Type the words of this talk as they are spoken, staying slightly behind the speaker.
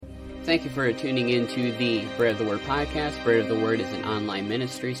Thank you for tuning in to the Bread of the Word podcast. Bread of the Word is an online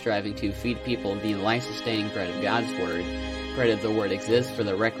ministry striving to feed people the life-sustaining bread of God's Word. Bread of the Word exists for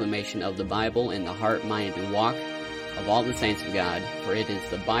the reclamation of the Bible in the heart, mind, and walk of all the saints of God, for it is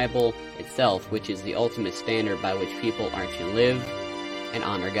the Bible itself which is the ultimate standard by which people are to live and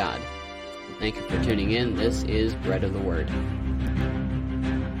honor God. Thank you for tuning in. This is Bread of the Word.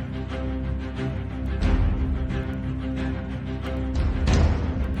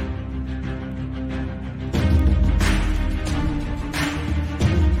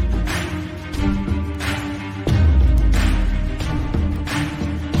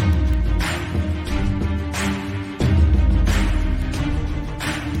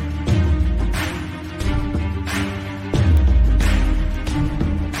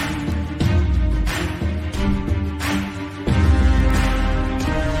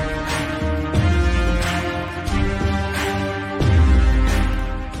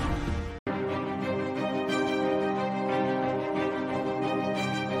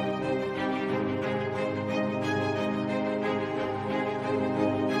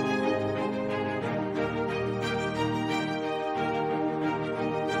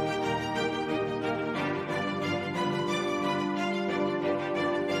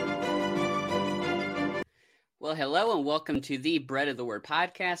 Well, hello and welcome to the Bread of the Word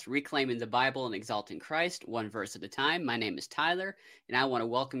podcast, reclaiming the Bible and exalting Christ, one verse at a time. My name is Tyler, and I want to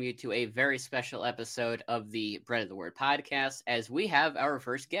welcome you to a very special episode of the Bread of the Word podcast, as we have our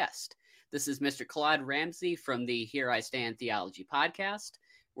first guest. This is Mr. Claude Ramsey from the Here I Stand Theology podcast.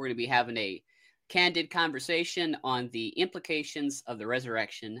 We're going to be having a candid conversation on the implications of the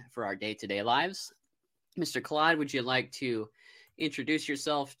resurrection for our day-to-day lives. Mr. Claude, would you like to introduce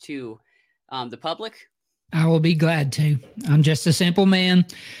yourself to the public? I will be glad to. I'm just a simple man.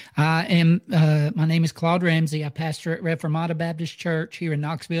 My name is Claude Ramsey. I pastor at Reformata Baptist Church here in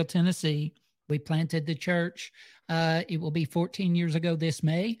Knoxville, Tennessee. We planted the church. It will be 14 years ago this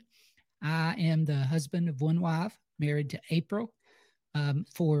May. I am the husband of one wife, married to April.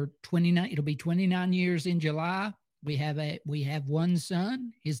 It'll be 29 years in July. We have one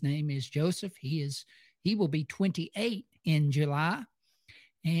son. His name is Joseph. He will be 28 in July.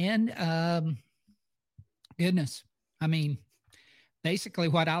 And goodness, I mean, basically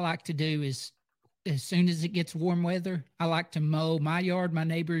what I like to do is, as soon as it gets warm weather, I like to mow my yard, my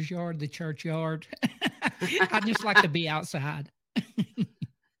neighbor's yard, the church yard. I just like to be outside.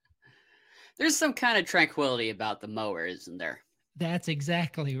 There's some kind of tranquility about the mower, isn't there? That's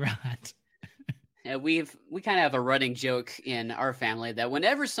exactly right. Yeah, we kind of have a running joke in our family that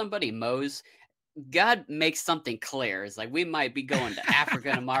whenever somebody mows, God makes something clear. It's like we might be going to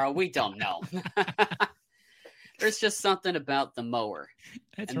Africa tomorrow. We don't know. There's just something about the mower.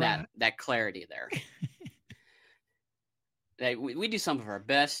 That's and right. that clarity there. we do some of our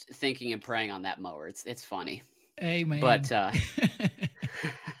best thinking and praying on that mower. It's funny. Amen. But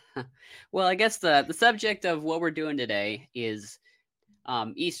well, I guess the subject of what we're doing today is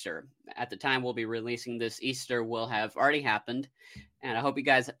Easter. At the time we'll be releasing this, Easter will have already happened, and I hope you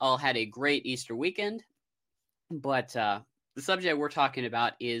guys all had a great Easter weekend. But the subject we're talking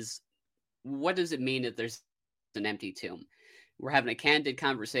about is, what does it mean that there's an empty tomb? We're having a candid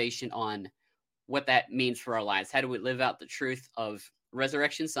conversation on what that means for our lives. How do we live out the truth of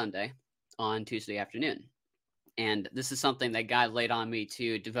Resurrection Sunday on Tuesday afternoon? And this is something that God laid on me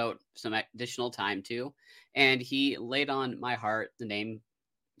to devote some additional time to. And he laid on my heart the name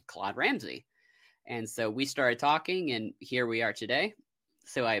Claude Ramsey. And so we started talking, and here we are today.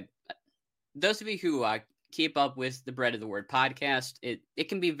 So those of you who keep up with the Bread of the Word podcast, it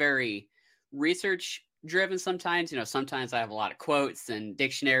can be very research driven sometimes. Sometimes I have a lot of quotes and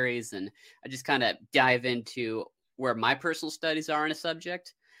dictionaries, and I just kind of dive into where my personal studies are in a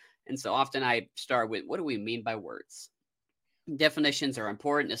subject. And so often I start with, what do we mean by words? Definitions are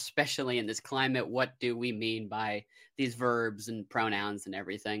important, especially in this climate. What do we mean by these verbs and pronouns and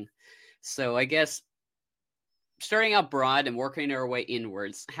everything? So I guess starting out broad and working our way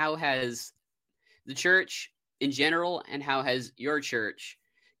inwards, how has the church in general, and how has your church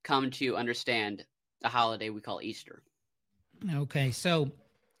come to understand the holiday we call Easter? Okay, so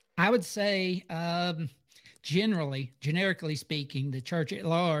I would say generically speaking, the church at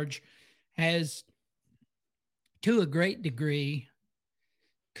large has, to a great degree,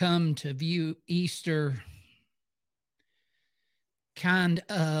 come to view Easter kind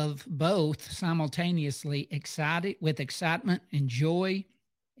of both simultaneously with excitement and joy,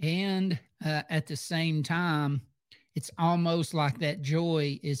 and at the same time, it's almost like that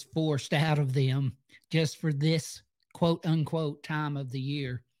joy is forced out of them just for this quote unquote time of the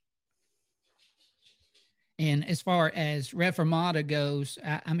year. And as far as Reformata goes,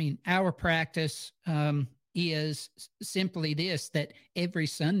 I mean, our practice is simply this, that every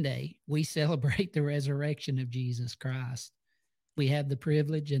Sunday we celebrate the resurrection of Jesus Christ. We have the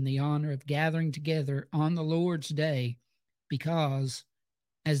privilege and the honor of gathering together on the Lord's Day because,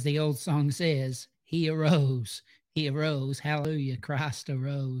 as the old song says, he arose. He arose. Hallelujah. Christ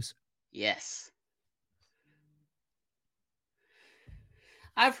arose. Yes.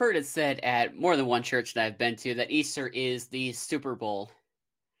 I've heard it said at more than one church that I've been to that Easter is the Super Bowl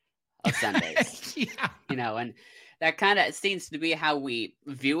of Sundays. Yeah. You know, and that kind of seems to be how we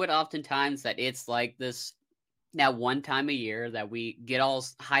view it oftentimes, that it's like this now one time a year that we get all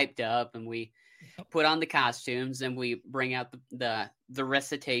hyped up and we put on the costumes and we bring out the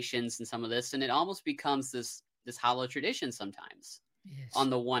recitations and some of this, and it almost becomes this hollow tradition sometimes. Yes. On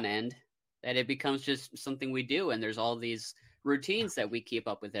the one end, that it becomes just something we do, and there's all these routines that we keep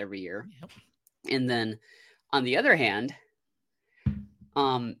up with every year. Yep. And then on the other hand,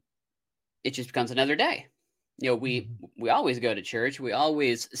 it just becomes another day. You know, we always go to church, we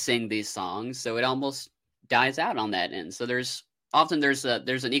always sing these songs, so it almost dies out on that end. So there's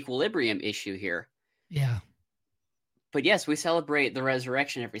an equilibrium issue here. Yeah. But yes, we celebrate the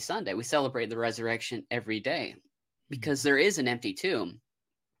resurrection every Sunday. We celebrate the resurrection every day because there is an empty tomb.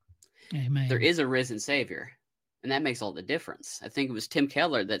 Amen. There is a risen Savior. And that makes all the difference. I think it was Tim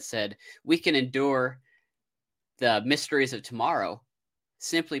Keller that said, we can endure the mysteries of tomorrow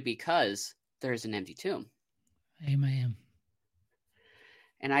simply because there is an empty tomb. Amen.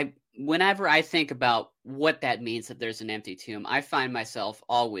 And whenever I think about what that means, that there's an empty tomb, I find myself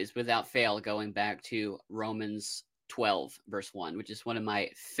always, without fail, going back to Romans 12, verse 1, which is one of my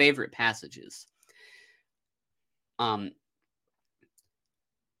favorite passages.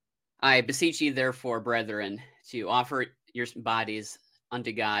 I beseech you, therefore, brethren, to offer your bodies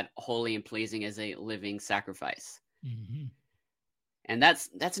unto God, holy and pleasing as a living sacrifice. Mm-hmm. And that's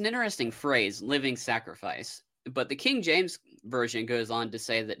an interesting phrase, living sacrifice. But the King James Version goes on to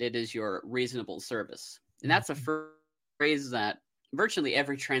say that it is your reasonable service. And that's a phrase that virtually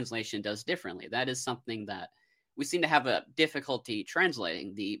every translation does differently. That is something that we seem to have a difficulty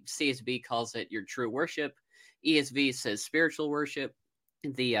translating. The CSB calls it your true worship. ESV says spiritual worship.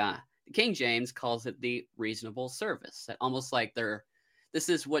 The King James calls it the reasonable service. That almost like this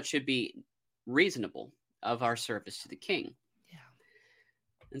is what should be reasonable of our service to the King. Yeah.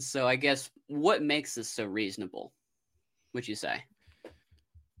 And so I guess what makes this so reasonable, would you say?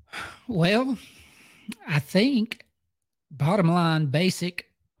 Well, I think bottom line, basic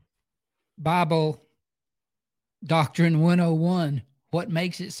Bible doctrine 101, what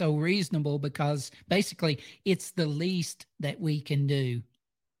makes it so reasonable, because basically it's the least that we can do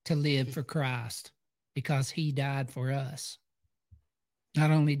to live for Christ, because he died for us.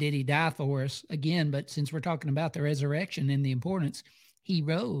 Not only did he die for us again, but since we're talking about the resurrection and the importance, he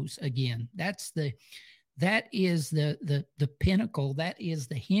rose again. That is the pinnacle. That is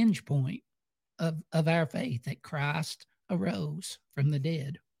the hinge point of our faith, that Christ arose from the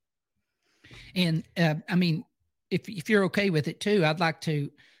dead. And I mean, if you're okay with it too, I'd like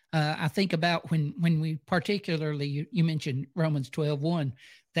to. I think about when we particularly you mentioned Romans 12:1.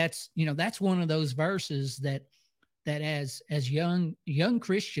 That's one of those verses that as young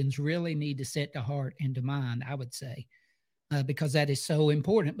Christians really need to set to heart and to mind, I would say, because that is so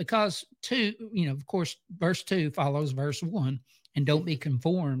important. Because of course, verse 2 follows verse 1, and don't be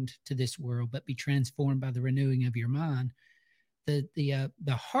conformed to this world, but be transformed by the renewing of your mind. The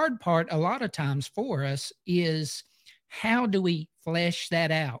hard part a lot of times for us is, how do we flesh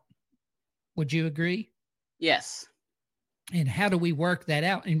that out? Would you agree? Yes. And how do we work that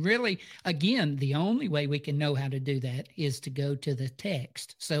out? And really, again, the only way we can know how to do that is to go to the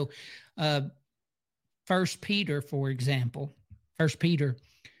text. So 1 Peter, for example, 1 Peter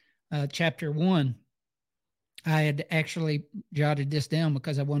chapter 1, I had actually jotted this down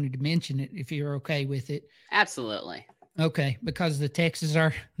because I wanted to mention it, if you're okay with it. Absolutely. Okay, because the text is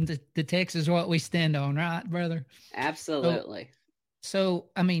the text is what we stand on, right, brother? Absolutely. So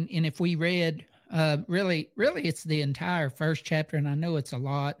I mean, and if we read, really, it's the entire first chapter, and I know it's a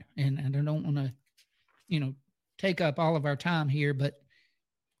lot, and I don't want to, take up all of our time here, but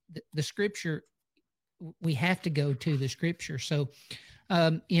the scripture, we have to go to the scripture. So,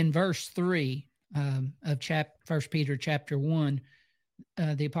 in verse 3 of 1 Peter chapter 1.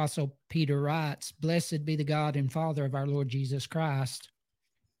 The Apostle Peter writes, "Blessed be the God and Father of our Lord Jesus Christ.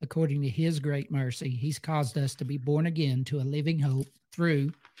 According to his great mercy, he's caused us to be born again to a living hope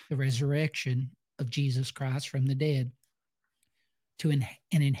through the resurrection of Jesus Christ from the dead, to an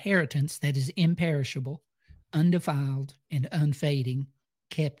inheritance that is imperishable, undefiled, and unfading,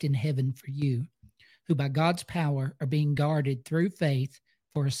 kept in heaven for you, who by God's power are being guarded through faith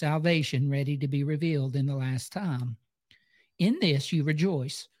for a salvation ready to be revealed in the last time. In this you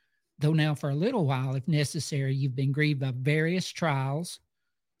rejoice, though now for a little while, if necessary, you've been grieved by various trials,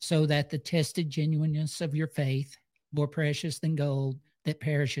 so that the tested genuineness of your faith, more precious than gold that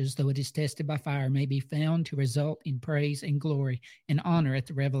perishes, though it is tested by fire, may be found to result in praise and glory and honor at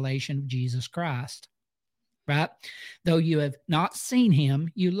the revelation of Jesus Christ. Right? Though you have not seen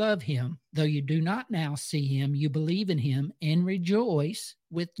him, you love him. Though you do not now see him, you believe in him and rejoice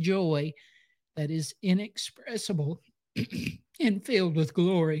with joy that is inexpressible and filled with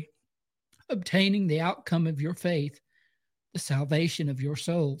glory, obtaining the outcome of your faith, the salvation of your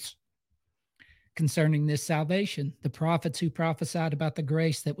souls. Concerning this salvation, the prophets who prophesied about the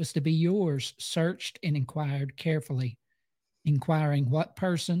grace that was to be yours searched and inquired carefully, inquiring what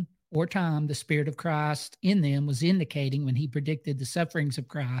person or time the Spirit of Christ in them was indicating when he predicted the sufferings of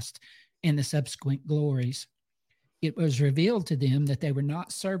Christ and the subsequent glories. It was revealed to them that they were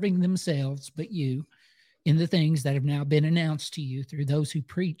not serving themselves, but you, in the things that have now been announced to you through those who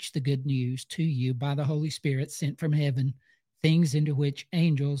preach the good news to you by the Holy Spirit sent from heaven, things into which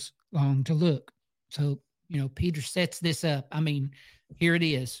angels long to look. So, Peter sets this up. I mean, here it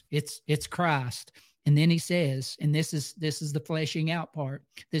is. It's Christ. And then he says, and this is the fleshing out part.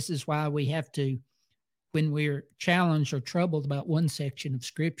 This is why we have to, when we're challenged or troubled about one section of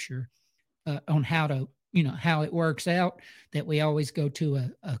Scripture, on how to, how it works out, that we always go to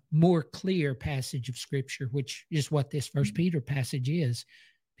a more clear passage of Scripture, which is what this First Peter passage is.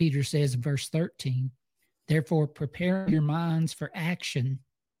 Peter says in verse 13, therefore prepare your minds for action,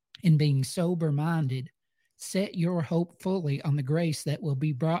 and being sober-minded, set your hope fully on the grace that will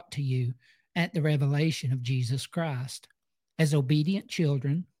be brought to you at the revelation of Jesus Christ. As obedient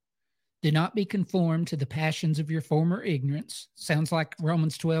children, do not be conformed to the passions of your former ignorance. Sounds like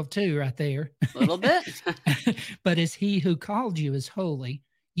Romans 12:2 right there. A little bit. But as he who called you is holy,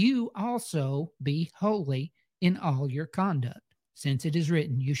 you also be holy in all your conduct. Since it is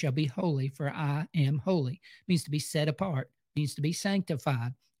written, you shall be holy, for I am holy. It means to be set apart, it means to be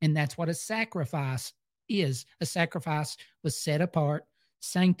sanctified. And that's what a sacrifice is. A sacrifice was set apart,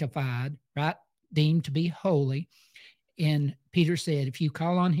 sanctified, right? Deemed to be holy. And Peter said, if you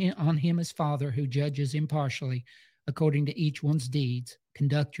call on him as Father who judges impartially according to each one's deeds,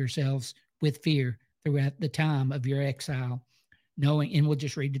 conduct yourselves with fear throughout the time of your exile, knowing, and we'll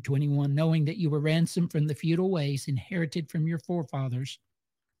just read to 21, knowing that you were ransomed from the futile ways inherited from your forefathers,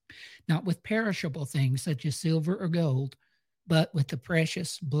 not with perishable things such as silver or gold, but with the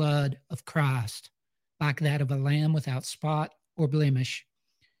precious blood of Christ, like that of a lamb without spot or blemish.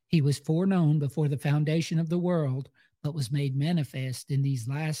 He was foreknown before the foundation of the world, but was made manifest in these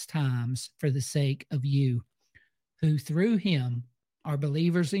last times for the sake of you, who through him are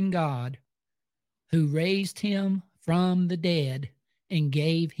believers in God, who raised him from the dead and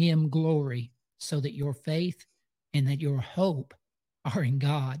gave him glory, so that your faith and that your hope are in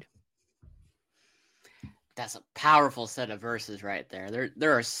God. That's a powerful set of verses right there.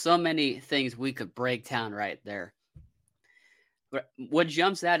 There are so many things we could break down right there. But what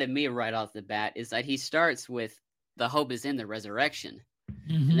jumps out at me right off the bat is that he starts with the hope is in the resurrection.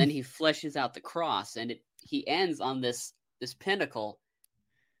 Mm-hmm. And then he fleshes out the cross, and he ends on this pinnacle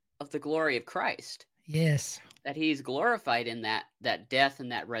of the glory of Christ. Yes. That he's glorified in that death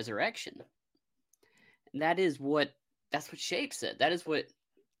and that resurrection. And that's what shapes it.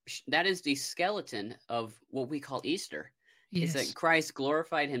 That is the skeleton of what we call Easter. Yes. Is that Christ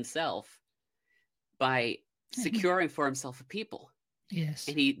glorified himself by securing for himself a people. Yes.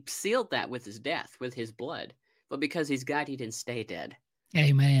 And he sealed that with his death, with his blood. But because he's God, he didn't stay dead.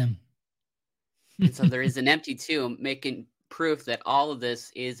 Amen. And so there is an empty tomb, making proof that all of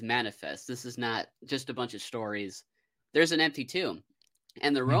this is manifest. This is not just a bunch of stories. There's an empty tomb.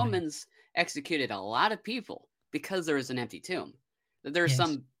 And the Romans executed a lot of people because there was an empty tomb. There are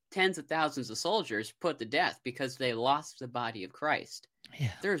some tens of thousands of soldiers put to death because they lost the body of Christ.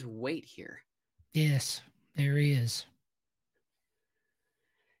 Yeah. There's weight here. Yes, there is.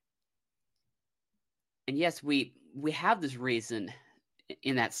 And yes, we have this reason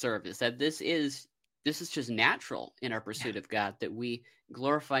in that service that this is just natural in our pursuit of God, that we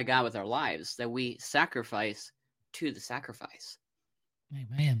glorify God with our lives, that we sacrifice to the sacrifice.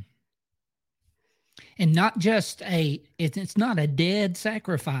 Amen. And not just it's not a dead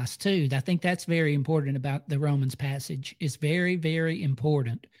sacrifice too. I think that's very important about the Romans passage. It's very, very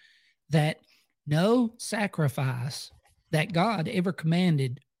important that no sacrifice that God ever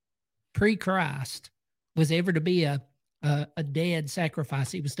commanded pre-Christ was ever to be a dead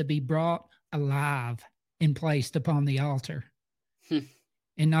sacrifice. It was to be brought alive and placed upon the altar. And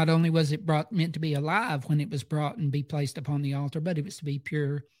And not only was it meant to be alive when it was brought and be placed upon the altar, but it was to be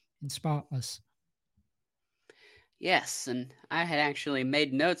pure and spotless. Yes, and I had actually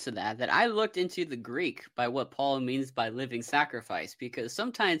made notes of that I looked into the Greek by what Paul means by living sacrifice, because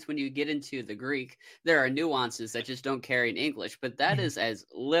sometimes when you get into the Greek, there are nuances that just don't carry in English, but that is as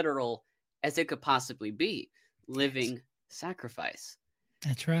literal as it could possibly be, living sacrifice.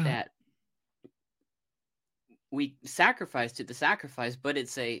 That's right. That we sacrifice to the sacrifice, but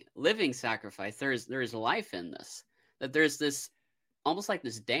it's a living sacrifice. There is life in this. That there's this almost like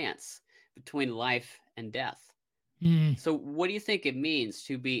this dance between life and death. So what do you think it means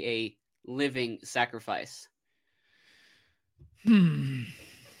to be a living sacrifice? Big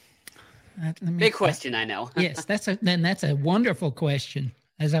question, I know. Yes, that's a wonderful question.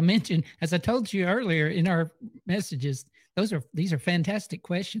 As I mentioned, as I told you earlier in our messages, these are fantastic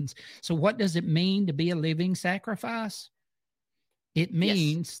questions. So what does it mean to be a living sacrifice? It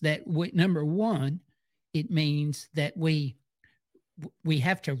means that number one, it means that we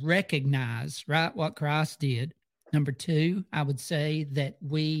have to recognize, right, what Christ did. Number two, I would say that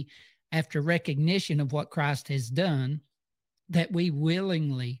we, after recognition of what Christ has done, that we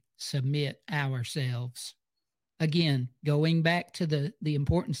willingly submit ourselves. Again, going back to the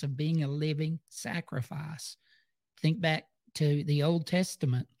importance of being a living sacrifice. Think back to the Old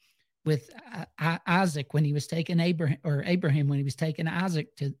Testament with Isaac when he was taking Abraham when he was taking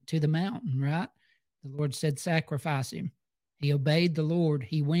Isaac to the mountain, right? The Lord said, sacrifice him. He obeyed the Lord.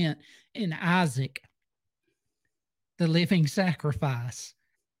 He went, and Isaac, the living sacrifice,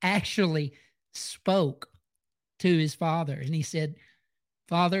 actually spoke to his father. And he said,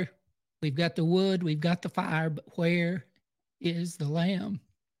 Father, we've got the wood, we've got the fire, but where is the lamb?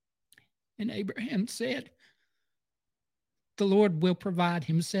 And Abraham said, the Lord will provide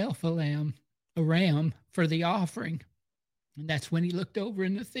himself a ram for the offering. And that's when he looked over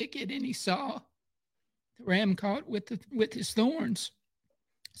in the thicket and he saw the ram caught with his thorns.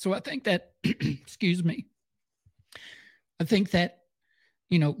 So I think that, excuse me, I think that,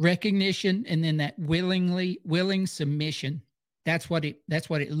 recognition and then that willing submission, that's what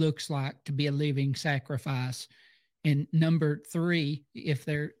it looks like to be a living sacrifice. And number three,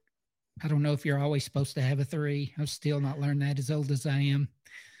 I don't know if you're always supposed to have a three. I've still not learned that, as old as I am.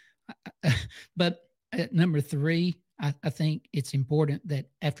 But at number three, I think it's important that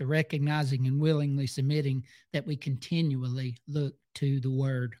after recognizing and willingly submitting, that we continually look to the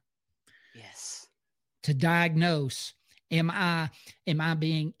Word. Yes. To diagnose, am I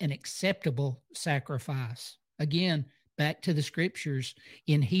being an acceptable sacrifice? Again, back to the scriptures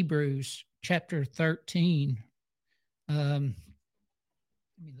in Hebrews chapter 13. Let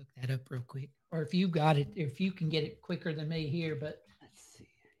me look that up real quick. Or if you got it, if you can get it quicker than me here, but let's see.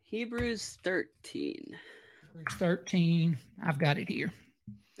 Hebrews 13. Hebrews 13. I've got it here.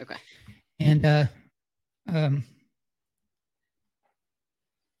 Okay. And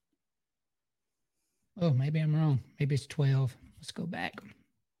maybe I'm wrong. Maybe it's 12. Let's go back.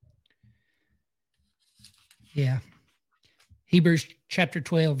 Yeah. Hebrews chapter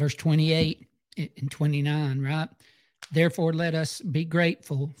 12, verse 28 and 29, right? Therefore, let us be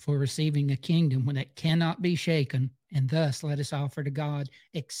grateful for receiving a kingdom that cannot be shaken, and thus let us offer to God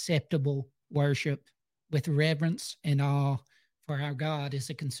acceptable worship with reverence and awe, for our God is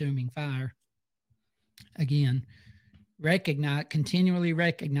a consuming fire. Again, continually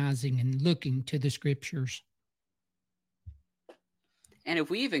recognizing and looking to the scriptures. And if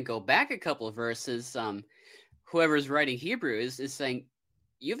we even go back a couple of verses, whoever's writing Hebrews is saying,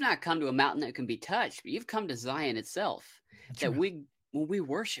 you've not come to a mountain that can be touched, but you've come to Zion itself. That's that right. When we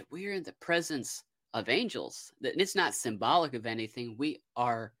worship, we are in the presence of angels. That it's not symbolic of anything. We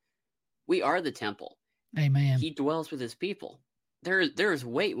are the temple. Amen. He dwells with his people. There is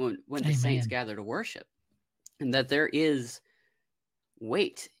weight when the saints gather to worship, and that there is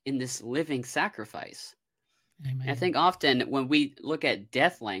weight in this living sacrifice. Amen. I think often when we look at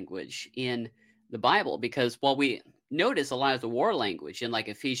death language in the Bible, because while we notice a lot of the war language in like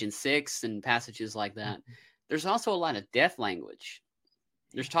Ephesians 6 and passages like that, there's also a lot of death language.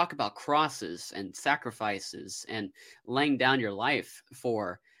 There's talk about crosses and sacrifices and laying down your life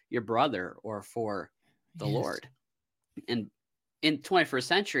for your brother or for the Lord. And in 21st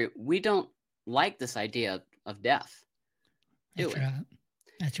century, we don't like this idea of death. That's right.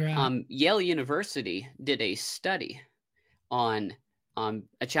 That's right. Yale University did a study on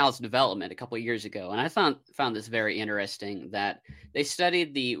a child's development a couple of years ago, and I found this very interesting. That they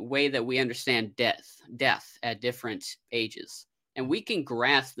studied the way that we understand death at different ages, and we can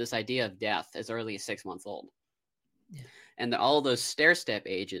grasp this idea of death as early as 6 months old. Yeah. And all those stair-step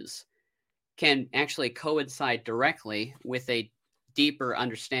ages can actually coincide directly with a deeper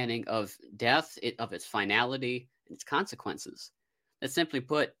understanding of death, of its finality, and its consequences. That simply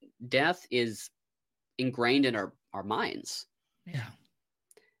put, death is ingrained in our minds. Yeah.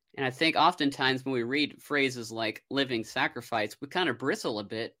 And I think oftentimes when we read phrases like living sacrifice, we kind of bristle a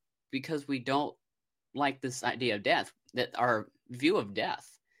bit because we don't like this idea of death, that our view of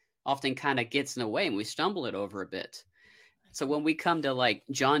death often kind of gets in the way and we stumble it over a bit. So when we come to like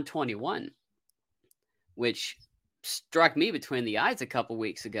John 21, which struck me between the eyes a couple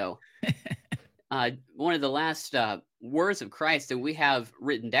weeks ago, one of the last words of Christ that we have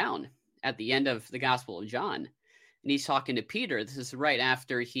written down at the end of the Gospel of John. And he's talking to Peter. This is right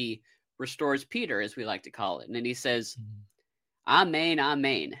after he restores Peter, as we like to call it. And then he says, Amen,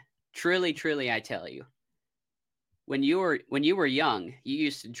 amen. Truly, truly, I tell you. When you were young, you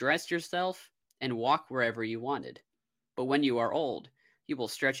used to dress yourself and walk wherever you wanted. But when you are old, you will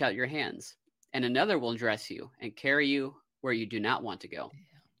stretch out your hands, and another will dress you and carry you where you do not want to go.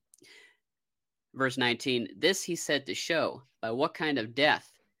 Yeah. Verse 19, this he said to show by what kind of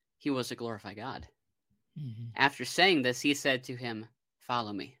death he was to glorify God. Mm-hmm. After saying this, he said to him,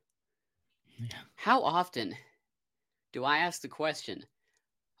 follow me. Yeah. How often do I ask the question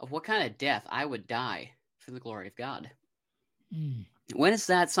of what kind of death I would die for the glory of God? Mm. When is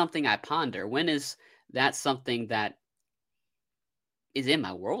that something I ponder? When is that something that is in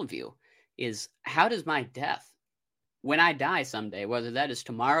my worldview? Is how does my death, when I die someday, whether that is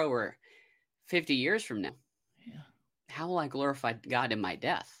tomorrow or 50 years from now, how will I glorify God in my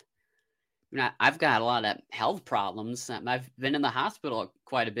death? I mean, I've got a lot of health problems. I've been in the hospital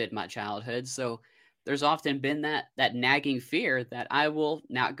quite a bit in my childhood, so there's often been that nagging fear that I will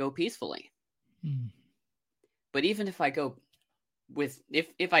not go peacefully. Mm. But even if I go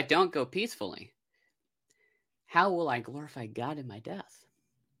if I don't go peacefully, how will I glorify God in my death?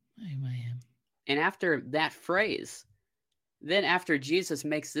 Amen. And after that phrase, then after Jesus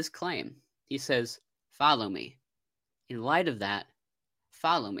makes this claim, he says, follow me. In light of that,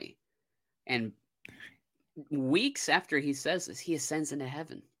 follow me. And weeks after he says this, he ascends into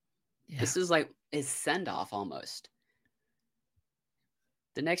heaven. Yeah. This is like his send-off almost.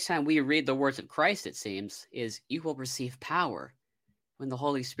 The next time we read the words of Christ, it seems, is you will receive power when the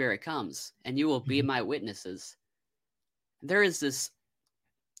Holy Spirit comes, and you will be my witnesses. There is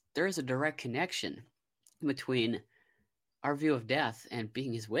a direct connection between our view of death and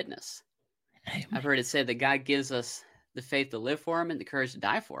being his witness. Amen. I've heard it said that God gives us the faith to live for him and the courage to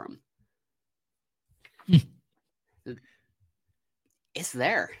die for him. It's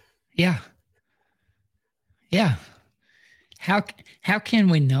there. Yeah. Yeah. How can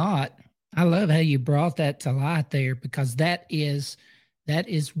we not? I love how you brought that to light there, because that is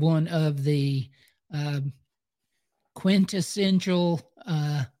one of the quintessential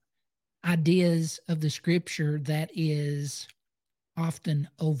ideas of the scripture that is often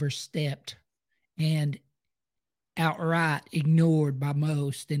overstepped and outright ignored by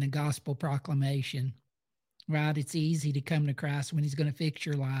most in a gospel proclamation. Right? It's easy to come to Christ when he's going to fix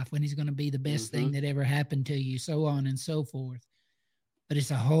your life, when he's going to be the best thing that ever happened to you, so on and so forth. But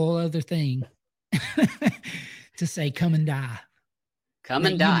it's a whole other thing to say, come and die. Come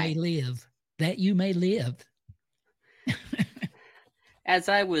and die. That you may live. As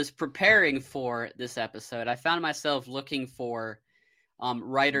I was preparing for this episode, I found myself looking for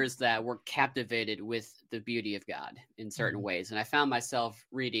writers that were captivated with the beauty of God in certain ways. And I found myself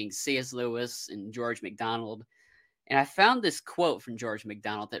reading C.S. Lewis and George MacDonald. And I found this quote from George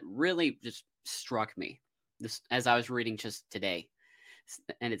MacDonald that really just struck me as I was reading just today.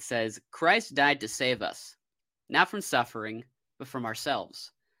 And it says, Christ died to save us, not from suffering, but from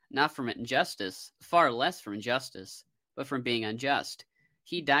ourselves, not from injustice, far less from injustice, but from being unjust.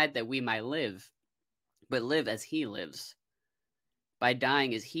 He died that we might live, but live as he lives. By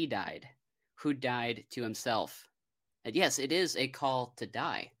dying as he died, who died to himself. And yes, it is a call to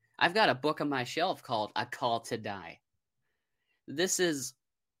die. I've got a book on my shelf called A Call to Die. This is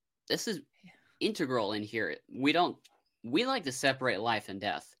integral in here. We like to separate life and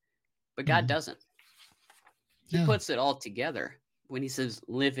death, but God doesn't. He puts it all together when he says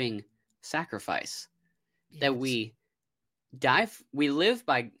living sacrifice. Yes. That we die, we live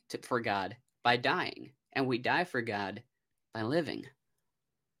for God by dying, and we die for God by living.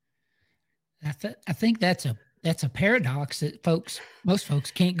 I think that's a paradox that most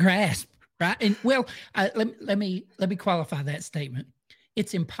folks can't grasp, right? And well, let me qualify that statement.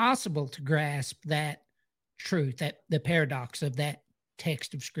 It's impossible to grasp that truth, that the paradox of that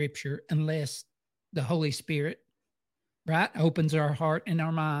text of scripture, unless the Holy Spirit, right, opens our heart and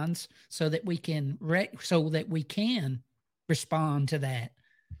our minds so that we can respond to that.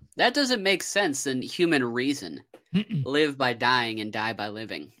 That doesn't make sense in human reason. Mm-mm. Live by dying and die by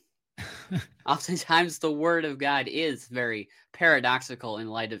living. Oftentimes, the word of God is very paradoxical in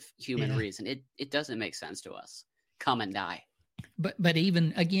light of human reason. It doesn't make sense to us. Come and die. But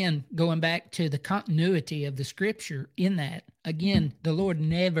even again, going back to the continuity of the scripture in that, again, the Lord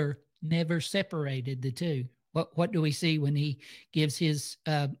never separated the two. What do we see when he gives his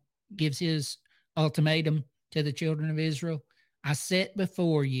ultimatum to the children of Israel? I set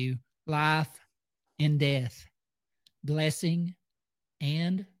before you life and death, blessing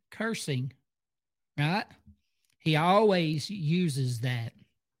and cursing. Right? He always uses that.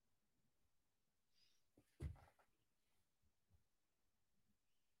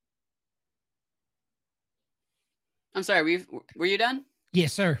 I'm sorry, were you done?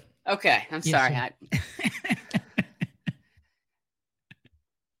 Yes, sir. Okay, I'm sorry.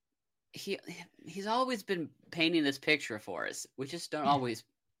 He's always been painting this picture for us. We just don't always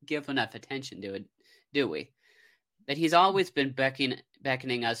give enough attention to it, do we? That he's always been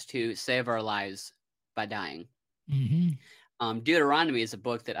beckoning us to save our lives by dying. Mm-hmm. Deuteronomy is a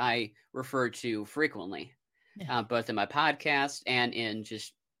book that I refer to frequently, both in my podcast and in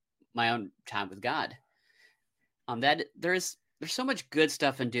just my own time with God. That there's so much good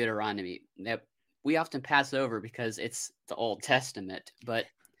stuff in Deuteronomy that we often pass over because it's the Old Testament, but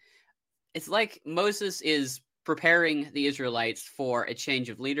it's like Moses is preparing the Israelites for a change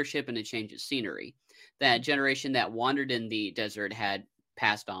of leadership and a change of scenery. That generation that wandered in the desert had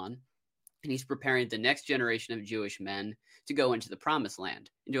passed on, and he's preparing the next generation of Jewish men to go into the promised land,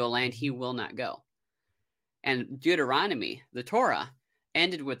 into a land he will not go. And Deuteronomy, the Torah,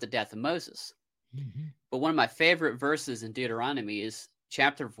 ended with the death of Moses. Mm-hmm. But one of my favorite verses in Deuteronomy is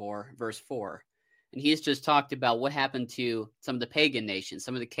chapter 4, verse 4. And he's just talked about what happened to some of the pagan nations,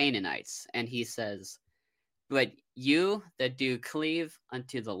 some of the Canaanites. And he says, but you that do cleave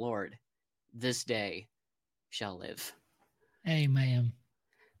unto the Lord this day shall live. Amen.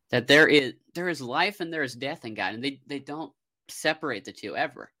 That there is life and there is death in God. And they don't separate the two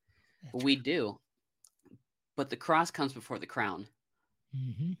ever. But we do. But the cross comes before the crown.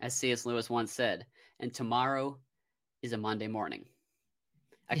 Mm-hmm. As C.S. Lewis once said, and tomorrow is a Monday morning.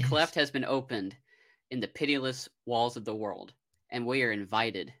 A cleft has been opened in the pitiless walls of the world, and we are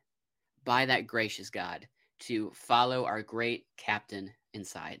invited by that gracious God to follow our great captain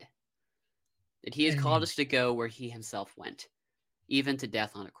inside. That he has called us to go where he himself went, even to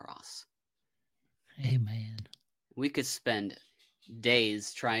death on a cross. Amen. We could spend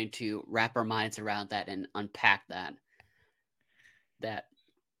days trying to wrap our minds around that and unpack that. That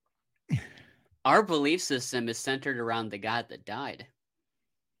our belief system is centered around the God that died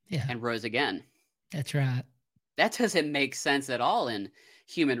and rose again. That's right. That doesn't make sense at all in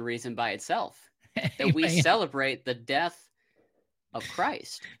human reason by itself. That we celebrate the death of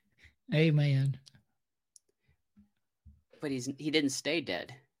Christ. Amen. But he didn't stay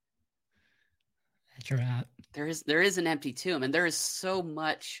dead. That's right. There is an empty tomb, and there is so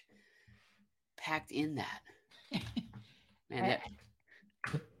much packed in that. Man,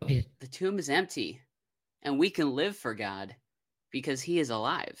 the tomb is empty, and we can live for God because he is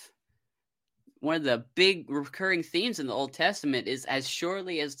alive. One of the big recurring themes in the Old Testament is as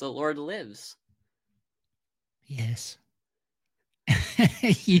surely as the Lord lives. Yes.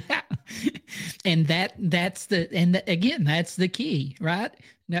 Yeah. And that's the key, right?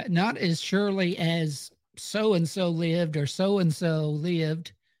 Not as surely as so-and-so lived or so-and-so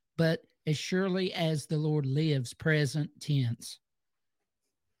lived, but as surely as the Lord lives, present tense.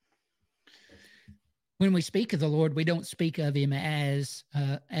 When we speak of the Lord, we don't speak of him as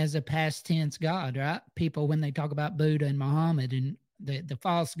a past tense God, right? People, when they talk about Buddha and Muhammad and the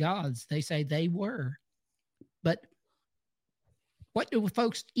false gods, they say they were. But what do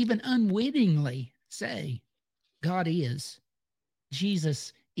folks even unwittingly say? God is.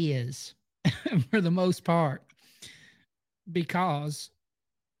 Jesus is, for the most part, because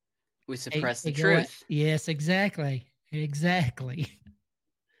we suppress the truth. Yes, exactly. Exactly.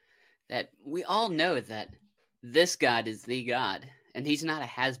 That we all know that this God is the God, and he's not a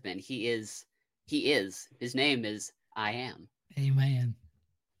has-been. He is. His name is I Am. Amen.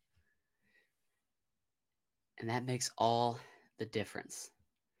 And that makes all the difference.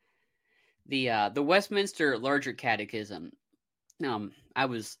 The Westminster Larger Catechism. I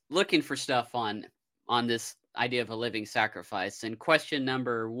was looking for stuff on this idea of a living sacrifice, and question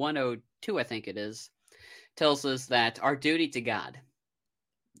number 102, I think it is, tells us that our duty to God,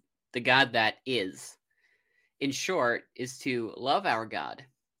 the God that is, in short, is to love our God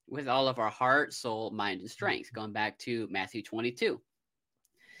with all of our heart, soul, mind, and strength, going back to Matthew 22.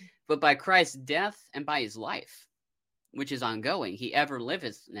 But by Christ's death and by his life, which is ongoing. He ever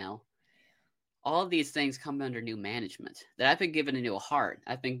liveth now. All of these things come under new management. That I've been given a new heart.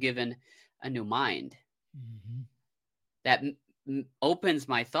 I've been given a new mind. Mm-hmm. That opens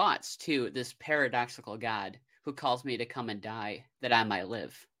my thoughts to this paradoxical God who calls me to come and die that I might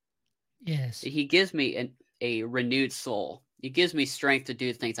live. Yes. He gives me a renewed soul. He gives me strength to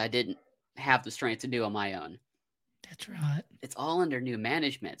do things I didn't have the strength to do on my own. That's right. It's all under new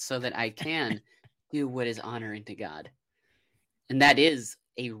management so that I can do what is honoring to God. And that is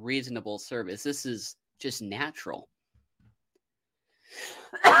a reasonable service. This is just natural.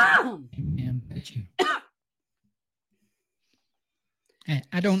 Amen.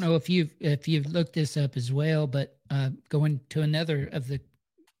 I don't know if you've looked this up as well, but going to another of the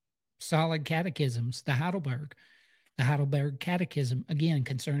solid catechisms, the Heidelberg Catechism, again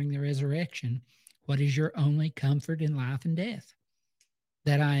concerning the resurrection. What is your only comfort in life and death?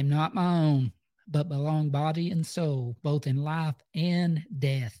 That I am not my own, but belong body and soul, both in life and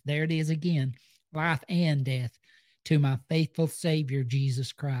death. There it is again, life and death, to my faithful Savior,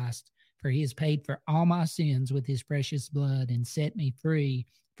 Jesus Christ. For he has paid for all my sins with his precious blood and set me free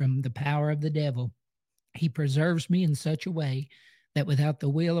from the power of the devil. He preserves me in such a way that without the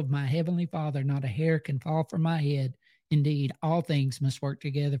will of my heavenly Father, not a hair can fall from my head. Indeed, all things must work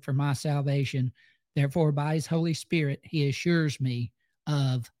together for my salvation. Therefore, by his Holy Spirit, he assures me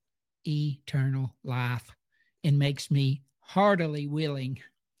of eternal life and makes me heartily willing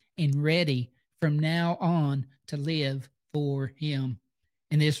and ready from now on to live for him.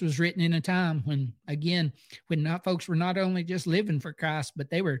 And this was written in a time when folks were not only just living for Christ, but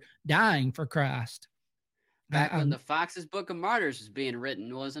they were dying for Christ. Back when the Fox's Book of Martyrs was being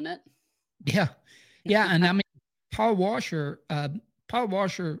written, wasn't it? Yeah. Yeah. And I mean, Paul Washer,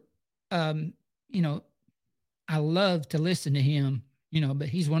 you know, I love to listen to him, you know, but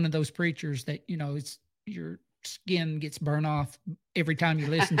he's one of those preachers that, you know, it's your skin gets burned off every time you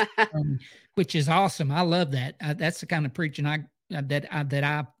listen to him, which is awesome. I love that. That's the kind of preaching I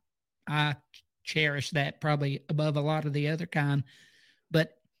cherish, that probably above a lot of the other kind.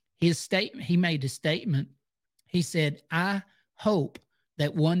 But he made a statement. He said, I hope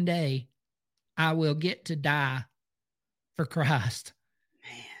that one day I will get to die for Christ.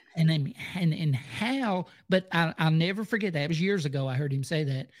 Man. And how, but I'll never forget that. It was years ago I heard him say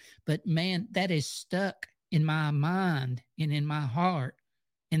that. But man, that is stuck in my mind and in my heart.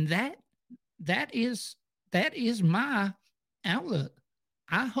 And that is my outlook.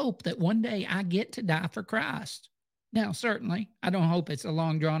 I hope that one day I get to die for Christ. Now, certainly, I don't hope it's a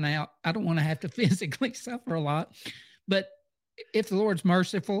long drawn out. I don't want to have to physically suffer a lot. But if the Lord's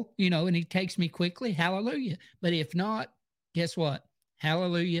merciful, you know, and he takes me quickly, hallelujah. But if not, guess what?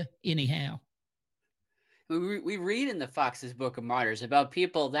 Hallelujah anyhow. We read in the Fox's Book of Martyrs about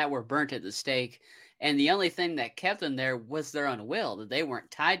people that were burnt at the stake, and the only thing that kept them there was their own will, that they weren't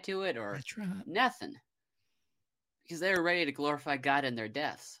tied to it or nothing. Because they were ready to glorify God in their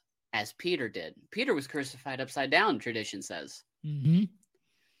deaths, as Peter did. Peter was crucified upside down, tradition says. Mm-hmm.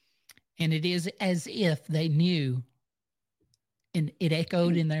 And it is as if they knew, and it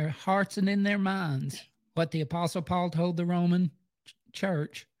echoed in their hearts and in their minds, what the Apostle Paul told the Roman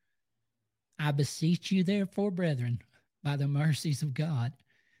church. I beseech you, therefore, brethren, by the mercies of God,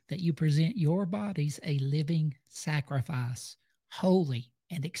 that you present your bodies a living sacrifice, holy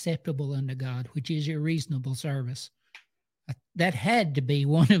and acceptable unto God, which is your reasonable service. That had to be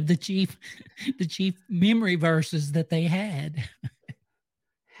one of the chief memory verses that they had.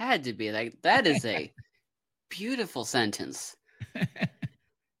 Had to be. Like, that is a beautiful sentence.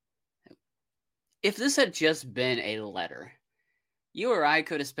 If this had just been a letter, you or I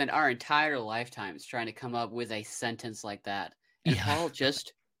could have spent our entire lifetimes trying to come up with a sentence like that. And Paul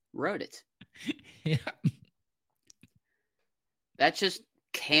just wrote it. Yeah. That just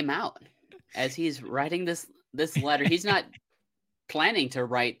came out as he's writing this letter. He's not planning to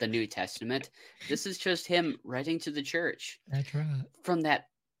write the New Testament. This is just him writing to the church. That's right. From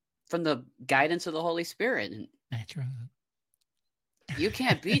the guidance of the Holy Spirit. That's right. You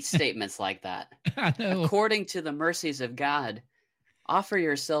can't beat statements like that. I know. According to the mercies of God, offer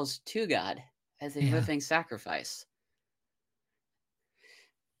yourselves to God as a living sacrifice.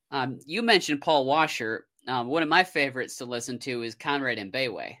 You mentioned Paul Washer. One of my favorites to listen to is Conrad and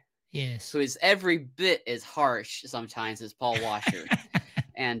Bayway. Yes. Who is every bit as harsh sometimes as Paul Washer.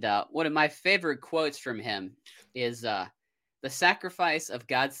 And one of my favorite quotes from him is, the sacrifice of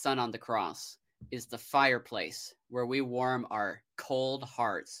God's Son on the cross is the fireplace where we warm our cold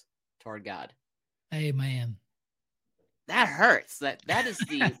hearts toward God. Amen. That hurts. That is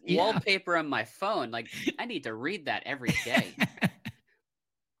the wallpaper on my phone. Like, I need to read that every day.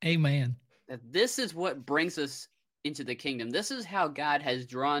 Amen. That this is what brings us into the kingdom. This is how God has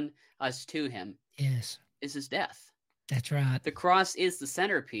drawn us to him. Yes. Is his death. That's right. The cross is the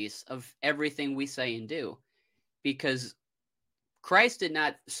centerpiece of everything we say and do, because Christ did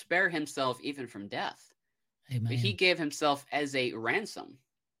not spare himself even from death. Amen. But he gave himself as a ransom.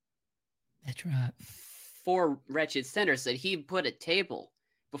 That's right. For wretched sinners, that he put a table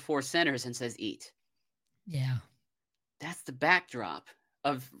before sinners and says, eat. Yeah. That's the backdrop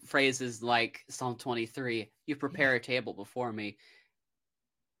of phrases like Psalm 23, you prepare a table before me.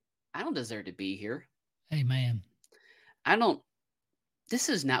 I don't deserve to be here. Amen. This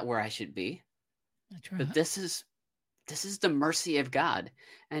is not where I should be. That's right. But this is the mercy of God.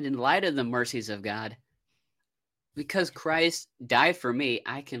 And in light of the mercies of God, because Christ died for me,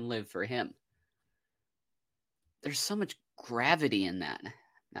 I can live for him. There's so much gravity in that.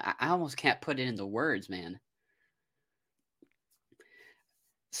 I almost can't put it into words, man.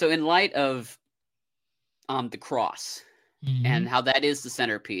 So in light of the cross and how that is the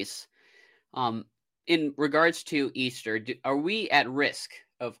centerpiece, in regards to Easter, are we at risk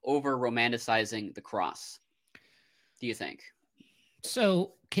of over-romanticizing the cross, do you think?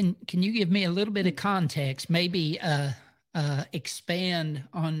 So can you give me a little bit of context, maybe expand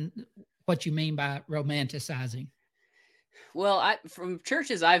on what you mean by romanticizing? Well, from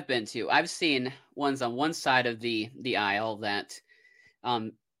churches I've been to, I've seen ones on one side of the aisle that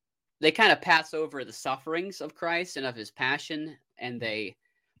they kind of pass over the sufferings of Christ and of his passion, and they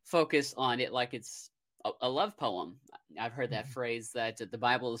focus on it like it's a love poem. I've heard that phrase, that the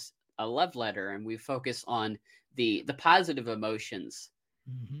Bible is a love letter, and we focus on the positive emotions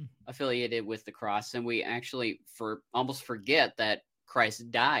affiliated with the cross, and we actually almost forget that Christ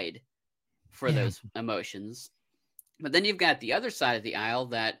died for those emotions. But then you've got the other side of the aisle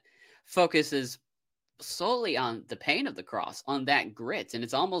that focuses solely on the pain of the cross, on that grit, and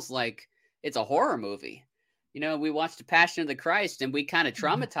it's almost like it's a horror movie. You know, we watched The Passion of the Christ, and we kind of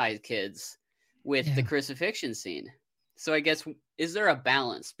traumatize kids with the crucifixion scene. So I guess, is there a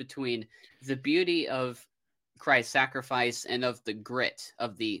balance between the beauty of Christ's sacrifice and of the grit,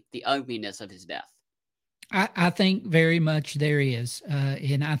 of the ugliness of his death? I think very much there is.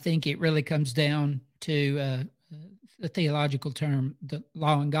 And I think it really comes down to the theological term, the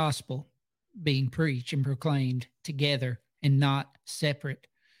law and gospel being preached and proclaimed together and not separate.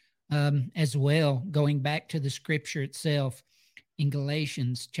 As well, going back to the scripture itself in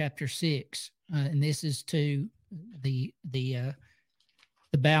Galatians chapter 6, and this is to the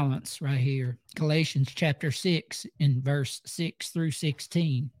balance right here. Galatians chapter 6 in verse 6 through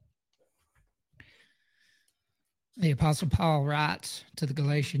 16. The Apostle Paul writes to the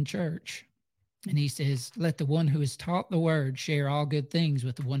Galatian church, and he says, let the one who is taught the word share all good things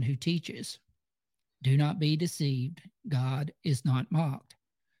with the one who teaches. Do not be deceived. God is not mocked.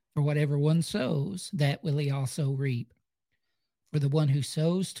 For whatever one sows, that will he also reap. For the one who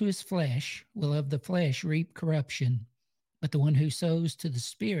sows to his flesh will of the flesh reap corruption, but the one who sows to the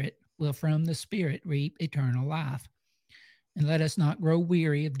Spirit will from the Spirit reap eternal life. And let us not grow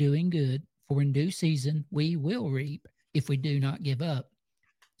weary of doing good, for in due season we will reap if we do not give up.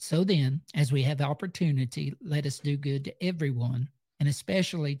 So then, as we have opportunity, let us do good to everyone, and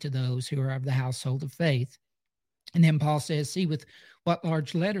especially to those who are of the household of faith. And then Paul says, see with what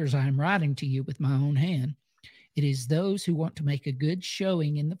large letters I am writing to you with my own hand. It is those who want to make a good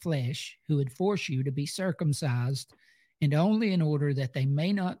showing in the flesh who would force you to be circumcised, and only in order that they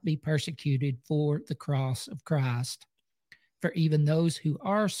may not be persecuted for the cross of Christ. For even those who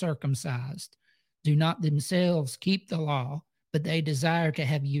are circumcised do not themselves keep the law, but they desire to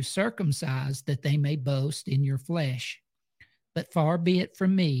have you circumcised that they may boast in your flesh. But far be it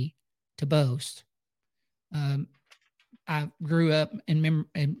from me to boast. I grew up and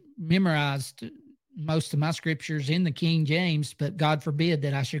memorized most of my scriptures in the King James, but God forbid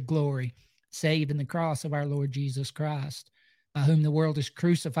that I should glory, save in the cross of our Lord Jesus Christ, by whom the world is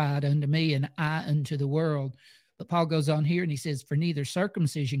crucified unto me and I unto the world. But Paul goes on here and he says, for neither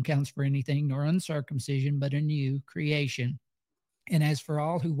circumcision counts for anything, nor uncircumcision, but a new creation. And as for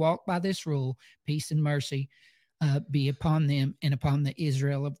all who walk by this rule, peace and mercy be upon them and upon the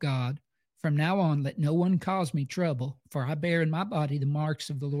Israel of God. From now on, let no one cause me trouble, for I bear in my body the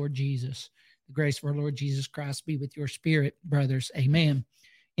marks of the Lord Jesus. The grace of our Lord Jesus Christ be with your spirit, brothers. Amen.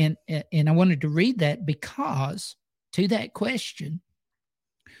 And I wanted to read that because to that question,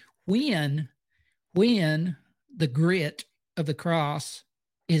 when the grit of the cross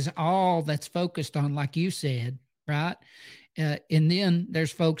is all that's focused on, like you said, right? And then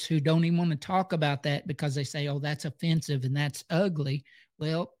there's folks who don't even want to talk about that because they say, oh, that's offensive and that's ugly.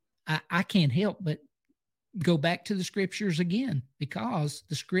 Well, I can't help but go back to the scriptures again, because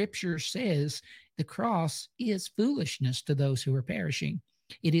the scripture says the cross is foolishness to those who are perishing.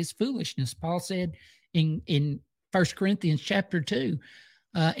 It is foolishness. Paul said in 1 Corinthians chapter 2,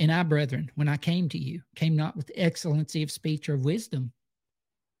 and I, brethren, when I came to you, came not with excellency of speech or of wisdom,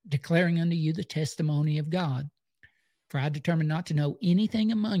 declaring unto you the testimony of God. For I determined not to know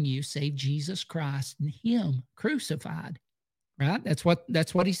anything among you save Jesus Christ and him crucified. Right? That's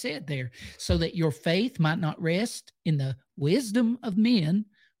what he said there. So that your faith might not rest in the wisdom of men,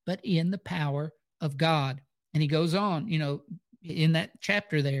 but in the power of God. And he goes on, in that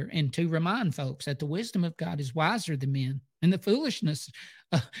chapter there, and to remind folks that the wisdom of God is wiser than men, and the foolishness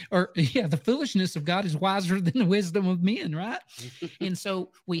the foolishness of God is wiser than the wisdom of men, right? And so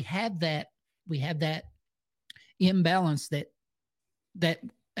we have that imbalance that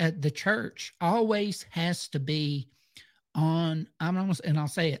the church always has to be on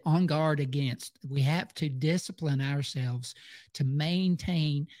guard against. We have to discipline ourselves to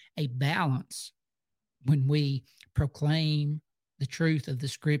maintain a balance when we proclaim the truth of the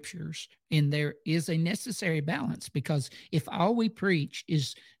scriptures. And there is a necessary balance, because if all we preach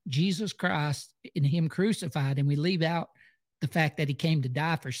is Jesus Christ and him crucified, and we leave out the fact that he came to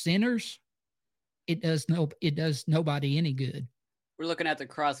die for sinners, it does nobody any good. We're looking at the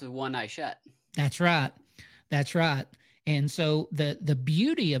cross with one eye shut. That's right. And so the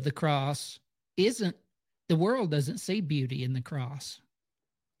beauty of the cross isn't, the world doesn't see beauty in the cross.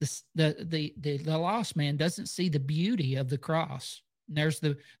 The lost man doesn't see the beauty of the cross. And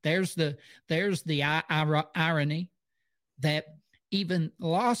there's the irony that even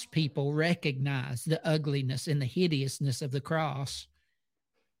lost people recognize the ugliness and the hideousness of the cross.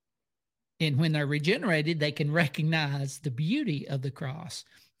 And when they're regenerated, they can recognize the beauty of the cross.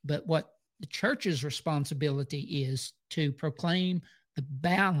 But what the church's responsibility is to proclaim the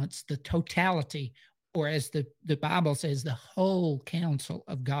balance, the totality, or as the Bible says, the whole counsel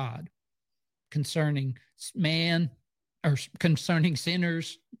of God concerning man, or concerning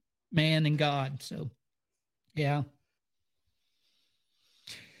sinners, man, and God. So, yeah.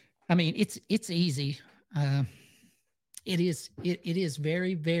 I mean, it's easy. It is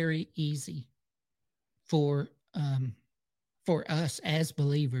very, very easy for us as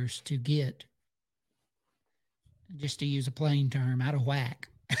believers to get, just to use a plain term, out of whack.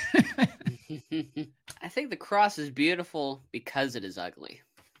 I think the cross is beautiful because it is ugly.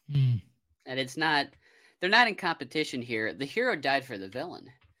 And they're not in competition here. The hero died for the villain,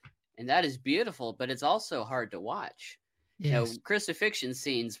 and that is beautiful, but it's also hard to watch. Yes. Crucifixion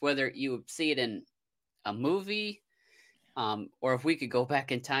scenes, whether you see it in a movie, or if we could go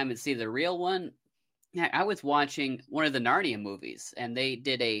back in time and see the real one. Yeah, I was watching one of the Narnia movies, and they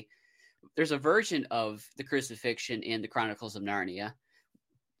did there's a version of the crucifixion in the Chronicles of Narnia.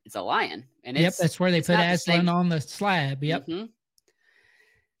 It's a lion. And that's where they put Aslan on the slab. Yep. Mm-hmm.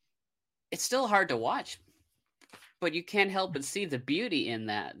 It's still hard to watch, but you can't help but see the beauty in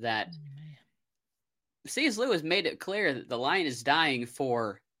that C.S. Lewis made it clear that the lion is dying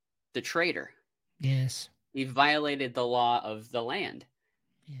for the traitor. Yes. He violated the law of the land.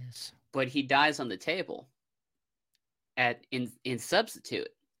 Yes. But he dies on the table in substitute.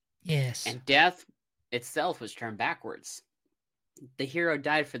 Yes. And death itself was turned backwards. The hero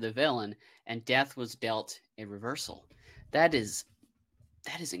died for the villain, and death was dealt a reversal. That is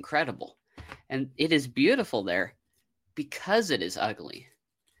incredible. And it is beautiful there because it is ugly.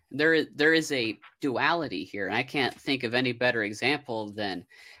 There is a duality here, and I can't think of any better example than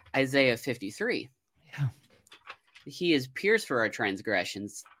Isaiah 53. Yeah. He is pierced for our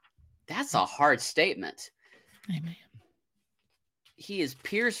transgressions. That's a hard statement. Amen. He is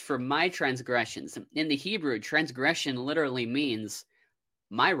pierced for my transgressions. In the Hebrew, transgression literally means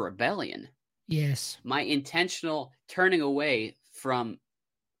my rebellion. Yes. My intentional turning away from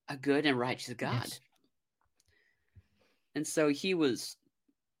a good and righteous God. Yes. And so he was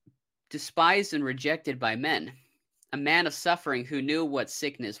despised and rejected by men, a man of suffering who knew what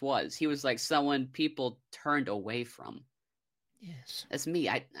sickness was. He was like someone people turned away from. Yes. That's me.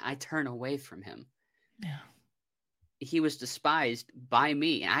 I turn away from him. Yeah. He was despised by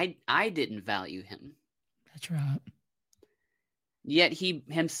me. I didn't value him. That's right. Yet he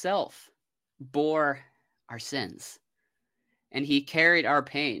himself bore our sins, and he carried our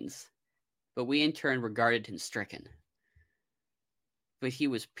pains, but we in turn regarded him stricken. But he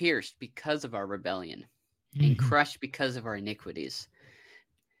was pierced because of our rebellion, and crushed because of our iniquities.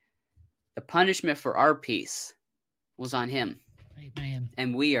 The punishment for our peace was on him. Amen.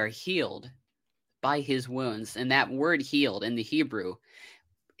 And we are healed by his wounds. And that word healed in the Hebrew,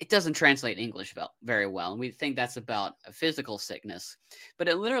 it doesn't translate English very well. And we think that's about a physical sickness. But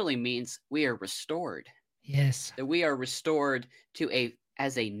it literally means we are restored. Yes. that we are restored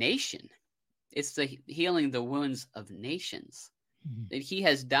as a nation. It's the healing the wounds of nations. Mm-hmm. That he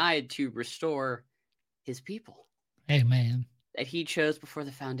has died to restore his people. Amen. That he chose before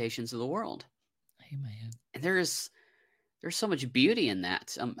the foundations of the world. Amen. And there's so much beauty in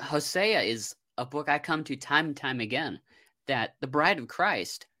that. Hosea is a book I come to time and time again, that the bride of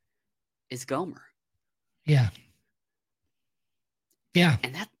Christ is Gomer. Yeah. Yeah.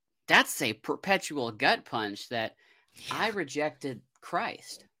 And that's a perpetual gut punch that Yeah. I rejected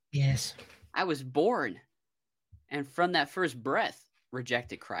Christ. Yes. I was born, and from that first breath,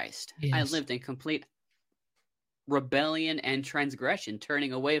 rejected Christ. Yes. I lived in complete rebellion and transgression,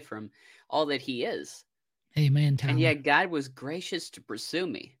 turning away from all that he is. Amen, Tyler. And yet God was gracious to pursue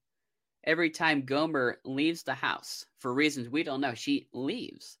me. Every time Gomer leaves the house, for reasons we don't know, she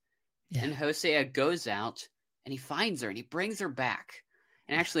leaves. Yeah. And Hosea goes out, and he finds her, and he brings her back.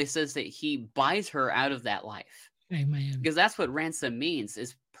 And actually says that he buys her out of that life. Amen. Because that's what ransom means,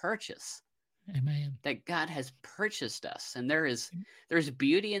 is purchase. Amen. That God has purchased us. And there's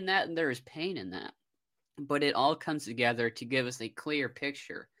beauty in that, and there is pain in that. But it all comes together to give us a clear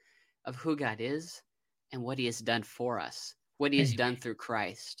picture of who God is and what he has done for us, what he has done through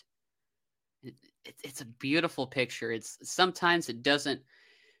Christ. It's a beautiful picture. Sometimes it doesn't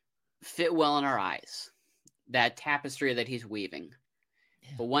fit well in our eyes, that tapestry that he's weaving. Yeah.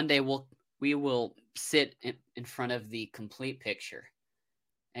 But one day we will sit in front of the complete picture,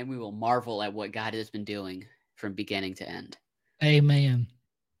 and we will marvel at what God has been doing from beginning to end. Amen.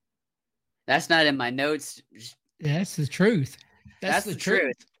 That's not in my notes. That's the truth. That's the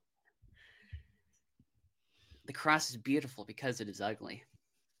truth. The cross is beautiful because it is ugly.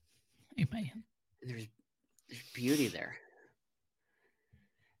 Amen. There's beauty there.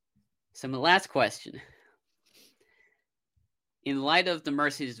 So my last question. In light of the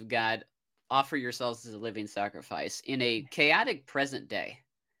mercies of God, offer yourselves as a living sacrifice. In a chaotic present day,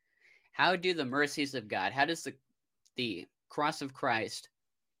 how do the mercies of God, how does the cross of Christ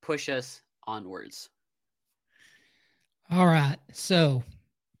push us onwards? All right. So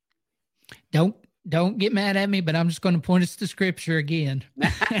don't get mad at me, but I'm just going to point us to scripture again.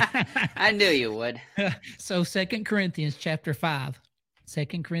 I knew you would. So 2 Corinthians chapter 5. 2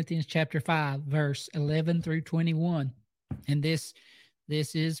 Corinthians chapter 5, verse 11 through 21. And this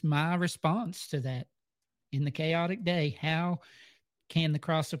is my response to that. In the chaotic day, how can the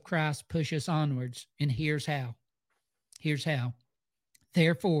cross of Christ push us onwards? And here's how. Here's how.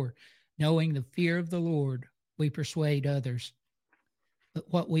 Therefore, knowing the fear of the Lord, we persuade others. But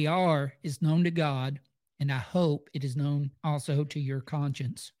what we are is known to God, and I hope it is known also to your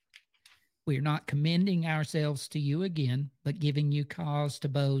conscience. We are not commending ourselves to you again, but giving you cause to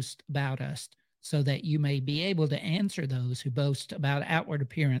boast about us, so that you may be able to answer those who boast about outward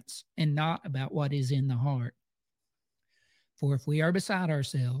appearance and not about what is in the heart. For if we are beside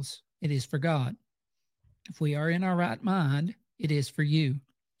ourselves, it is for God. If we are in our right mind, it is for you.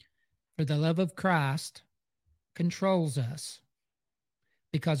 For the love of Christ controls us,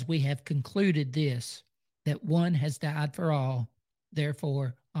 because we have concluded this, that one has died for all,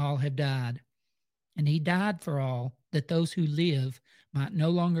 therefore all have died. And he died for all, that those who live might no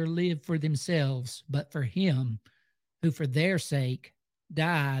longer live for themselves, but for him who for their sake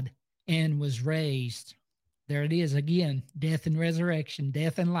died and was raised. There it is again, death and resurrection,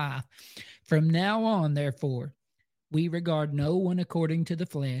 death and life. From now on, therefore, we regard no one according to the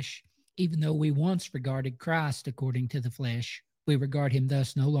flesh, even though we once regarded Christ according to the flesh. We regard him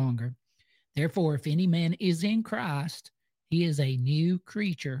thus no longer. Therefore, if any man is in Christ, he is a new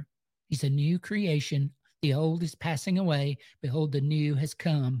creature. He's a new creation. The old is passing away. Behold, the new has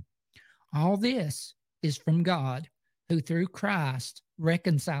come. All this is from God, who through Christ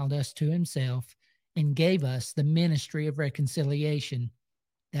reconciled us to himself and gave us the ministry of reconciliation.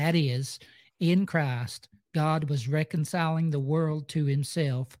 That is, in Christ, God was reconciling the world to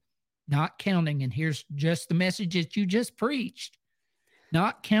himself, not counting, and here's just the message that you just preached,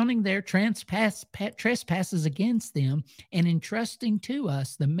 not counting their trespasses against them, and entrusting to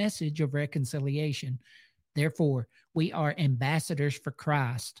us the message of reconciliation. Therefore, we are ambassadors for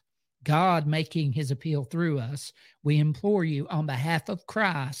Christ, God making his appeal through us. We implore you on behalf of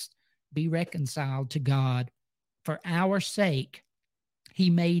Christ, be reconciled to God. For our sake, he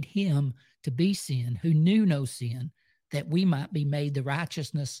made him to be sin who knew no sin, that we might be made the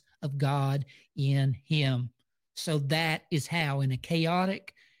righteousness of God in him. So that is how, in a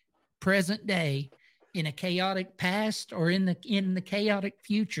chaotic present day, in a chaotic past, or in the chaotic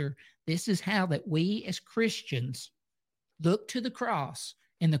future, this is how that we as Christians look to the cross,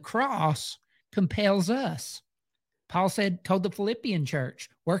 and the cross compels us. Paul told the Philippian church,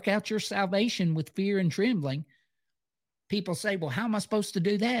 work out your salvation with fear and trembling. People say, well, how am I supposed to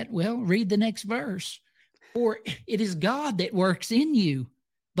do that? Well, read the next verse. For it is God that works in you,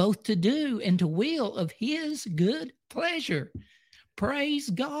 both to do and to will of his good pleasure. Praise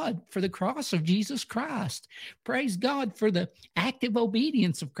God for the cross of Jesus Christ. Praise God for the active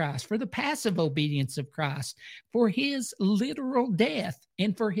obedience of Christ, for the passive obedience of Christ, for his literal death,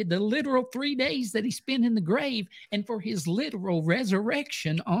 and for the literal 3 days that he spent in the grave, and for his literal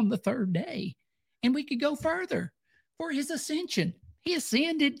resurrection on the third day. And we could go further. For his ascension, he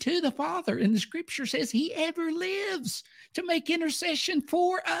ascended to the Father, and the scripture says he ever lives to make intercession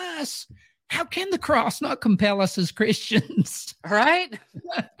for us. How can the cross not compel us as Christians? Right?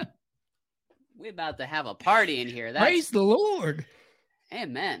 We're about to have a party in here. Praise the Lord.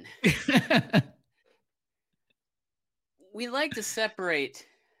 Amen. We like to separate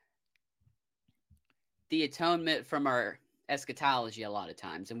the atonement from our eschatology a lot of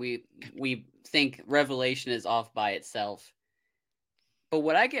times, and we think Revelation is off by itself. But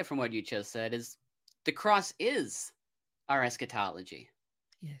what I get from what you just said is the cross is our eschatology.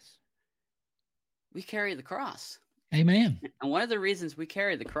 Yes. We carry the cross. Amen. And one of the reasons we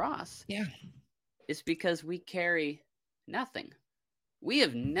carry the cross is because we carry nothing. We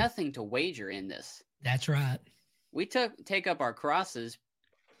have nothing to wager in this. That's right. We take up our crosses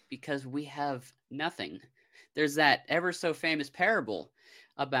because we have nothing. There's that ever so famous parable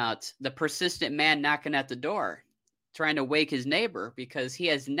about the persistent man knocking at the door, trying to wake his neighbor because he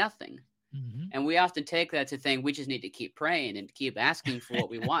has nothing. Mm-hmm. And we often take that to think we just need to keep praying and keep asking for what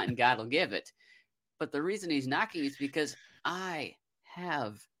we want and God will give it. But the reason he's knocking is because I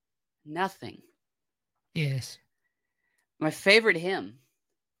have nothing. Yes. My favorite hymn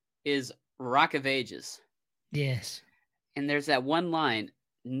is Rock of Ages. Yes. And there's that one line,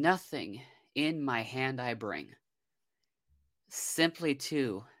 nothing in my hand I bring, simply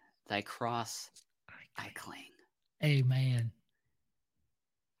to thy cross I cling. Amen.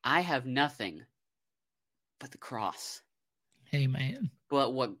 I have nothing but the cross. Amen.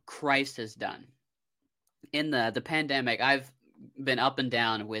 But what Christ has done. In the pandemic, I've been up and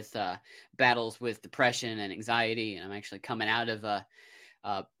down with battles with depression and anxiety, and I'm actually coming out of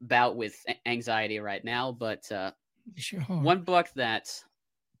a bout with anxiety right now. But one book that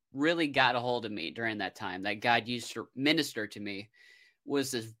really got a hold of me during that time that God used to minister to me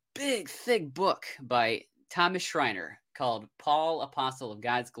was this big, thick book by Thomas Schreiner called Paul, Apostle of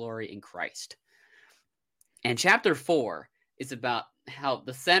God's Glory in Christ. And chapter 4 is about how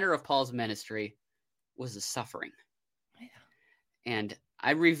the center of Paul's ministry was the suffering. Yeah. And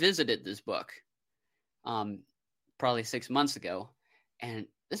I revisited this book probably 6 months ago, and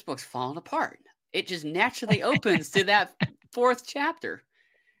this book's fallen apart. It just naturally opens to that 4th chapter.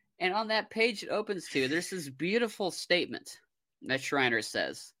 And on that page it opens to, there's this beautiful statement that Schreiner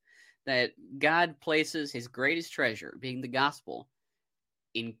says that God places his greatest treasure, being the gospel,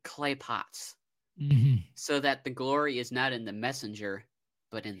 in clay pots, so that the glory is not in the messenger,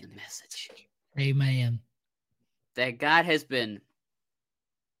 but in the message. Amen. That God has been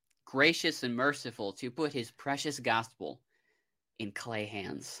gracious and merciful to put his precious gospel in clay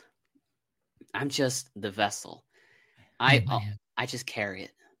hands. I'm just the vessel. I just carry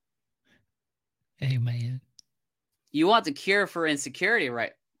it. Amen. You want the cure for insecurity,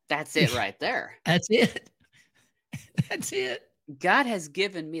 right? That's it right there. That's it. That's it. God has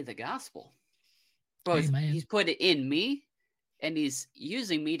given me the gospel. But he's put it in me, and he's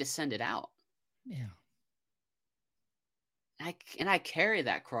using me to send it out. Yeah. And I carry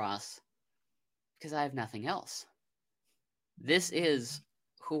that cross because I have nothing else. This is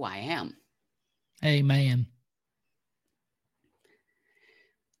who I am. Amen.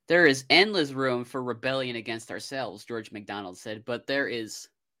 There is endless room for rebellion against ourselves, George MacDonald said, but there is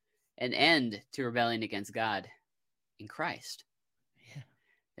an end to rebellion against God in Christ.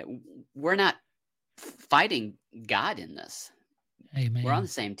 Yeah. We're not fighting God in this. Amen. We're on the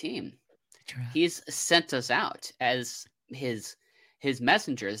same team. Right. He's sent us out as his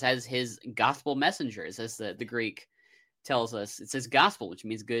messengers, as his gospel messengers, as the Greek tells us. It says gospel, which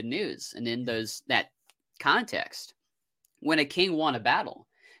means good news. And in that context, when a king won a battle,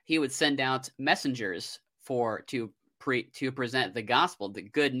 he would send out messengers to present the gospel, the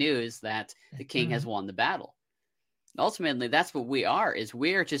good news that the king has won the battle. Ultimately, that's what we are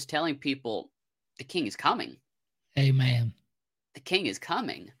just telling people the king is coming. Amen. The king is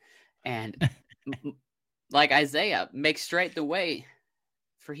coming. And like Isaiah, make straight the way,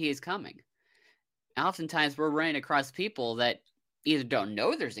 for he is coming. And oftentimes we're running across people that either don't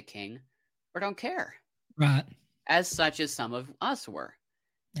know there's a king or don't care. Right. As such as some of us were.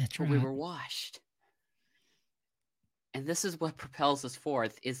 That's right. We were washed. And this is what propels us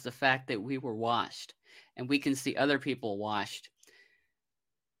forth, is the fact that we were washed, and we can see other people washed,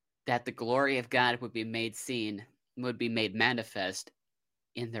 that the glory of God would be made seen, would be made manifest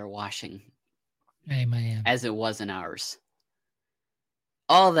in their washing. Amen. As it was in ours.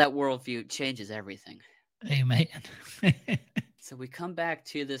 All that worldview changes everything. Amen. So we come back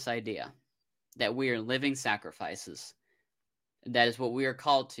to this idea that we are living sacrifices. That is what we are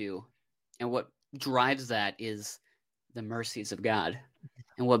called to. And what drives that is the mercies of God.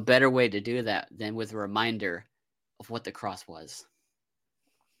 And what better way to do that than with a reminder of what the cross was.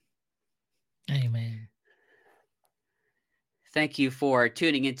 Amen. Thank you for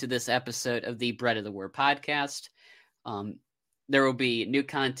tuning into this episode of the Bread of the Word podcast. There will be new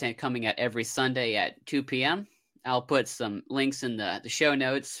content coming out every Sunday at 2 p.m. I'll put some links in the show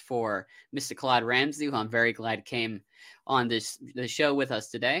notes for Mr. Claude Ramsey, who I'm very glad came on the show with us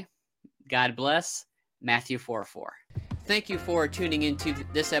today. God bless. Matthew 4:4. Thank you for tuning into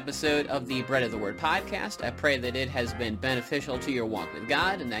this episode of the Bread of the Word podcast. I pray that it has been beneficial to your walk with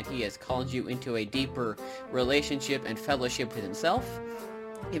God and that He has called you into a deeper relationship and fellowship with Himself.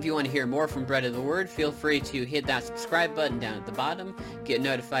 If you want to hear more from Bread of the Word, feel free to hit that subscribe button down at the bottom. Get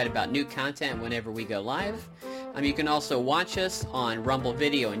notified about new content whenever we go live. You can also watch us on Rumble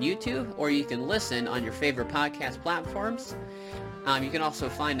Video and YouTube, or you can listen on your favorite podcast platforms. You can also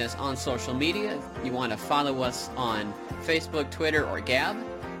find us on social media. If you want to follow us on Facebook, Twitter, or Gab.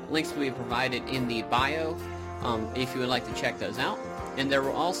 Links will be provided in the bio if you would like to check those out. And there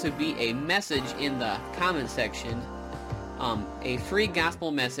will also be a message in the comment section, a free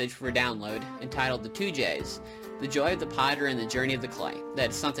gospel message for download entitled The 2 J's, The Joy of the Potter and the Journey of the Clay.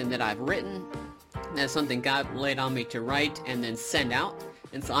 That's something that I've written. That's something God laid on me to write and then send out.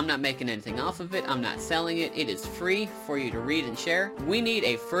 And so I'm not making anything off of it. I'm not selling it. It is free for you to read and share. We need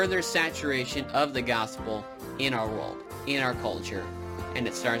a further saturation of the gospel in our world, in our culture. And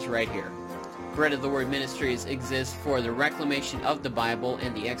it starts right here. Bread of the Word Ministries exists for the reclamation of the Bible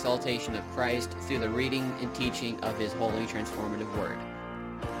and the exaltation of Christ through the reading and teaching of His holy transformative Word.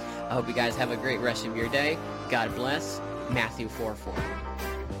 I hope you guys have a great rest of your day. God bless. Matthew 4:4.